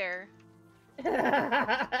dramatic there.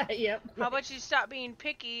 Yep. How about you stop being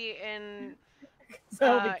picky and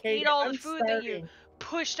So eat all the food that you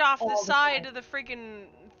pushed off the side of the freaking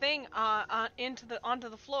thing onto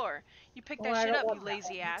the floor. You pick that shit up, you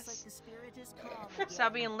lazy ass. Looks like the spirit is calm again.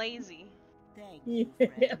 Stop being lazy. Thank you, Yeah.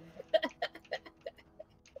 friend.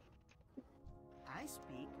 I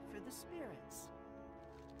speak for the spirits.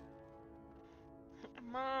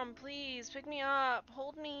 Mom, please pick me up.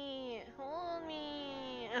 Hold me. Hold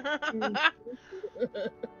me.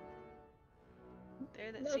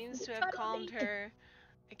 There, that seems to have calmed her.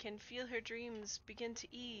 I can feel her dreams begin to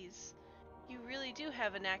ease. You really do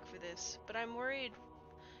have a knack for this, but I'm worried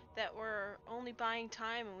that we're only buying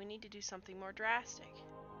time and we need to do something more drastic.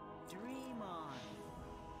 Dream on.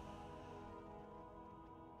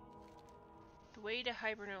 The way to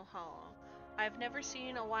Hibernal Hollow. I've never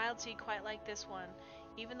seen a wild seed quite like this one.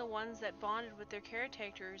 Even the ones that bonded with their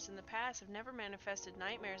caretakers in the past have never manifested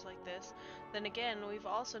nightmares like this. Then again, we've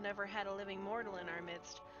also never had a living mortal in our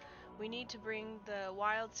midst. We need to bring the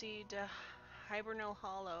wild seed to Hibernal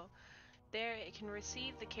Hollow. There it can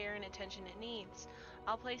receive the care and attention it needs.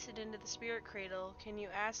 I'll place it into the spirit cradle. Can you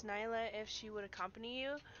ask Nyla if she would accompany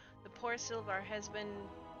you? The poor Sylvar has been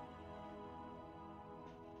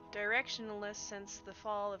directionless since the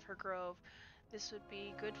fall of her grove. This would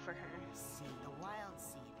be good for her. See, the wild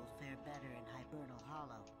seed will fare better in Hibernal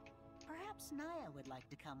Hollow. Perhaps Naya would like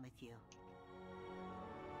to come with you.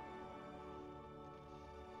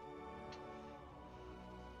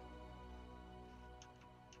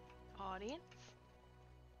 Audience?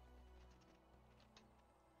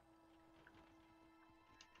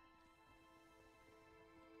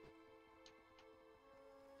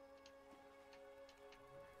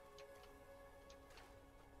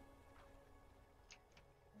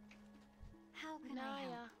 How can I Naya.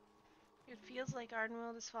 help? It feels like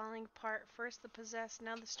Ardenworld is falling apart. First the possessed,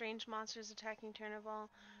 now the strange monsters attacking Turnival.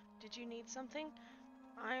 Did you need something?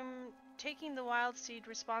 I'm taking the wild seed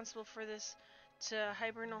responsible for this to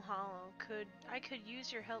Hibernal Hollow. I could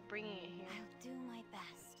use your help bringing it here. I'll do my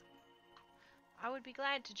best. I would be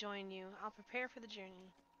glad to join you. I'll prepare for the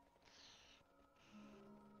journey.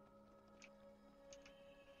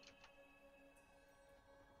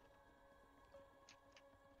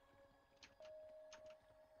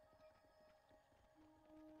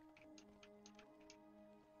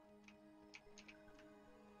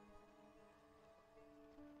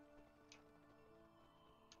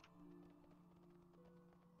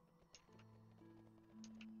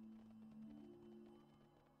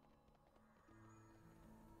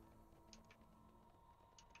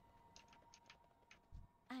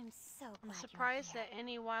 I'm so glad I'm surprised you're that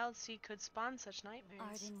any wild seed could spawn such nightmares.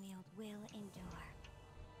 Ardenweald will endure.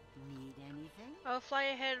 Need anything? I'll fly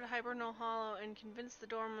ahead of Hibernal Hollow and convince the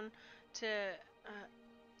Dorman to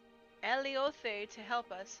Eliothe to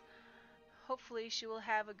help us. Hopefully she will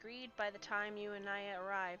have agreed by the time you and Naya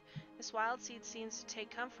arrive. This wild seed seems to take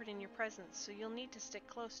comfort in your presence, so you'll need to stick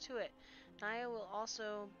close to it. Naya will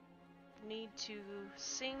also need to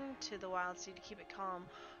sing to the wild seed to keep it calm,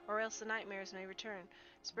 or else the nightmares may return.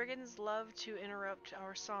 Spriggans love to interrupt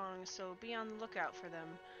our songs, so be on the lookout for them.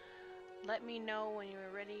 Let me know when you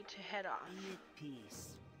are ready to head off. Be at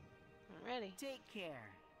peace. I'm ready. Take care.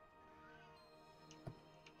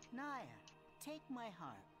 Naya, take my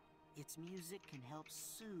harp. Its music can help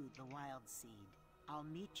soothe the wild seed. I'll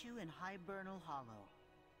meet you in Hibernal Hollow.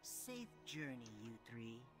 Safe journey, you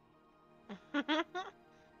three.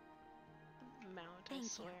 Mount, I Thank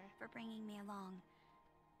swear. you for bringing me along.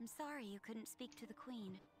 I'm sorry you couldn't speak to the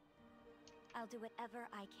Queen. I'll do whatever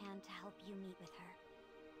I can to help you meet with her,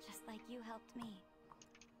 just like you helped me.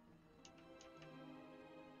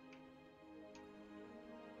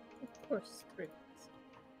 Of course, Spriggans.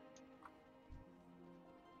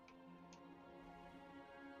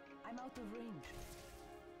 I'm out of range.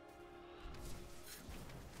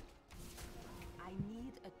 I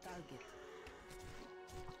need a target.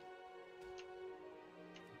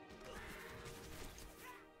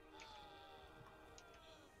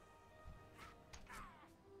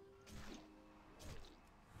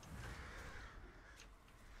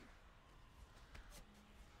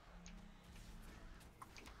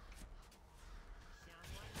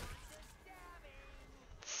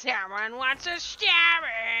 Someone wants a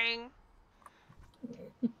stabbing!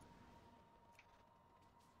 The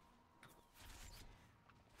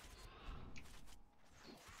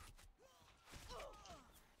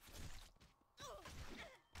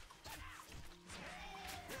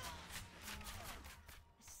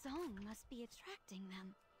song must be attracting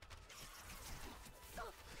them.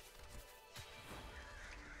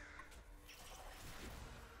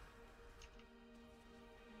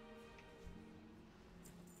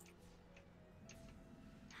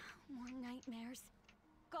 More nightmares.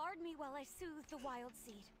 Guard me while I soothe the wild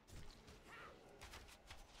seed.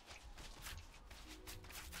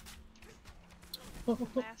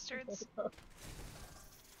 Bastards.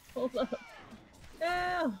 Hold up.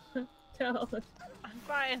 No! Don't. I'm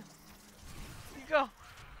fine. You go.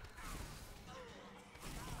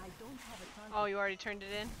 I don't have a target. Oh, you already turned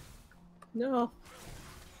it in? No.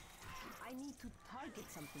 I need to target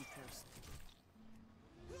something first.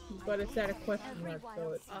 But it's at a question Every mark, so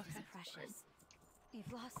wild it's... seed is precious.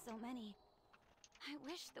 We've lost so many. I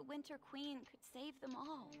wish the Winter Queen could save them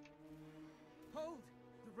all. Hold!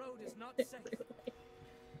 The road is not safe.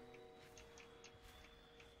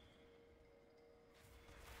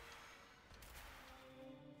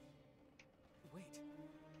 Wait,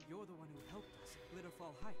 you're the one who helped us at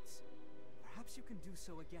Glitterfall Heights. Perhaps you can do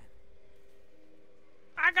so again.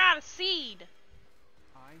 I got a seed!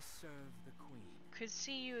 I serve the queen.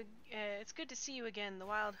 It's good to see you again. The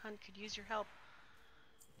Wild Hunt could use your help.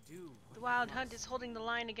 Do The Wild Hunt is holding the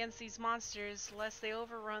line against these monsters, lest they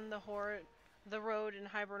overrun the road in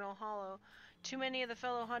Hibernal Hollow. Too many of the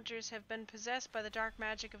fellow hunters have been possessed by the dark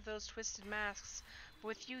magic of those twisted masks. But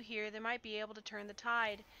with you here, they might be able to turn the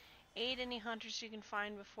tide. Aid any hunters you can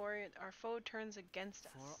find before our foe turns against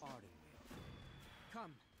us. For Ardenweald.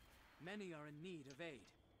 Come, many are in need of aid.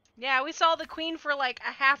 Yeah, we saw the queen for like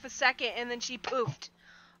a half a second, and then she poofed.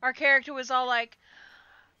 Our character was all like,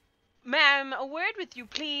 "Ma'am, a word with you,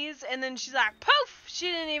 please," and then she's like, poof! She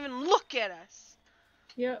didn't even look at us.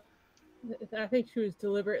 Yep. I think she was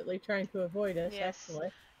deliberately trying to avoid us, Yes,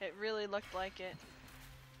 actually. it really looked like it.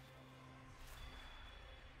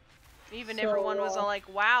 Even everyone was all like,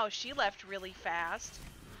 wow, she left really fast.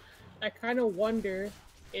 I kind of wonder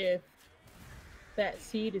if that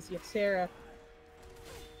seed is Ysera.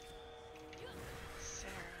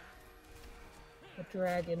 The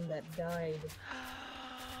dragon that died.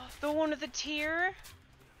 The one with the tear?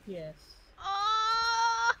 Yes.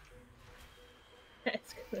 Ah!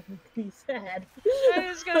 That's gonna be sad. That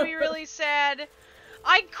is gonna be really sad.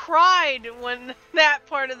 I cried when that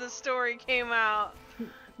part of the story came out.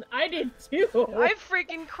 I did too. I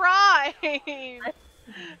freaking cried. I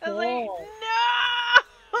was like,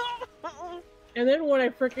 no! And then when I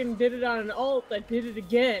freaking did it on an alt, I did it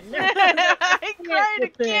again. I cried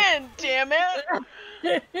again, damn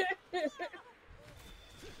it!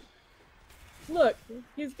 Look,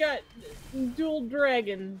 he's got dual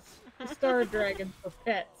dragons, star dragons for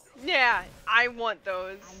pets. Yeah, I want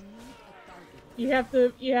those. You have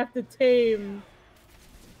to tame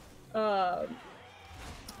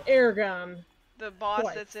Aragon. The boss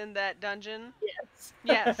twice. that's in that dungeon? Yes.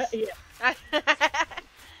 Yes. Yeah.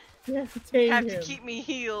 You have to tame him. To keep me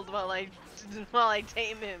healed while I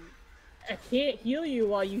tame him. I can't heal you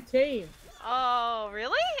while you tame. Oh,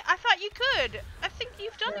 really? I thought you could. I think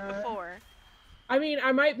you've done it before. I mean,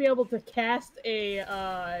 I might be able to cast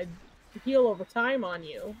a heal over time on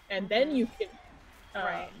you, and then you can,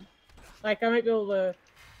 right. Like, I might be able to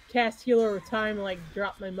cast heal over time, like,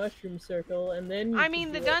 drop my mushroom circle, and then I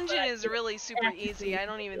mean, the dungeon is really super easy. I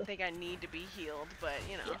don't even think I need to be healed, but,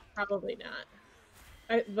 you know. Yeah, probably not.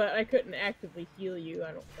 But I couldn't actively heal you,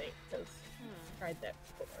 I don't think, because I tried that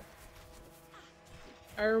before.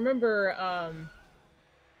 I remember,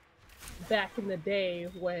 back in the day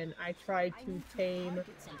when I tried to tame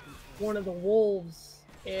one of the wolves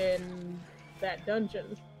in that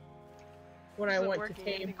dungeon. When I went to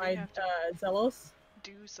tame my Zelos.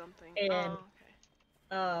 Do something. And,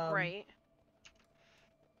 okay. Right.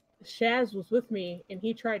 Shaz was with me, and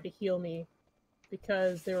he tried to heal me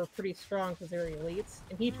because they were pretty strong because they were elites.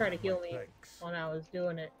 And he tried to heal me when I was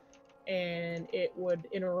doing it. And it would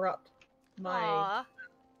interrupt my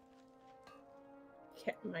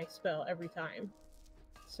spell every time.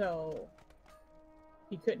 So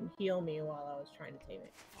he couldn't heal me while I was trying to tame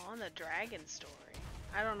it. On the dragon story.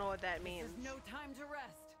 I don't know what that means. There's no time to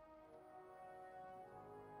rest.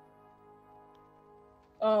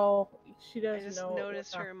 Oh, she doesn't know. I just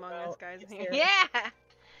noticed her Among Us guys in here. Yeah!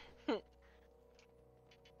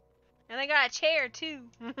 And I got a chair too.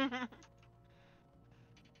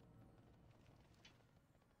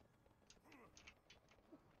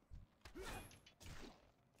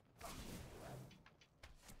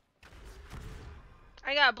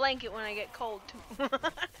 I got a blanket when I get cold too.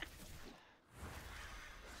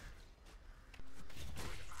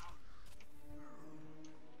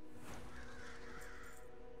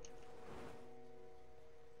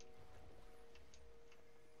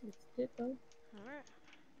 It's it though. Alright.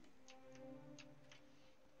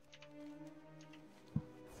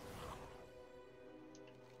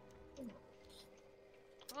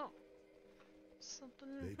 Oh. Something.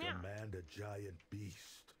 They command a giant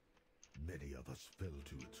beast. Many of us fell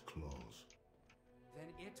to its claws.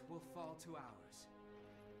 Then it will fall to ours.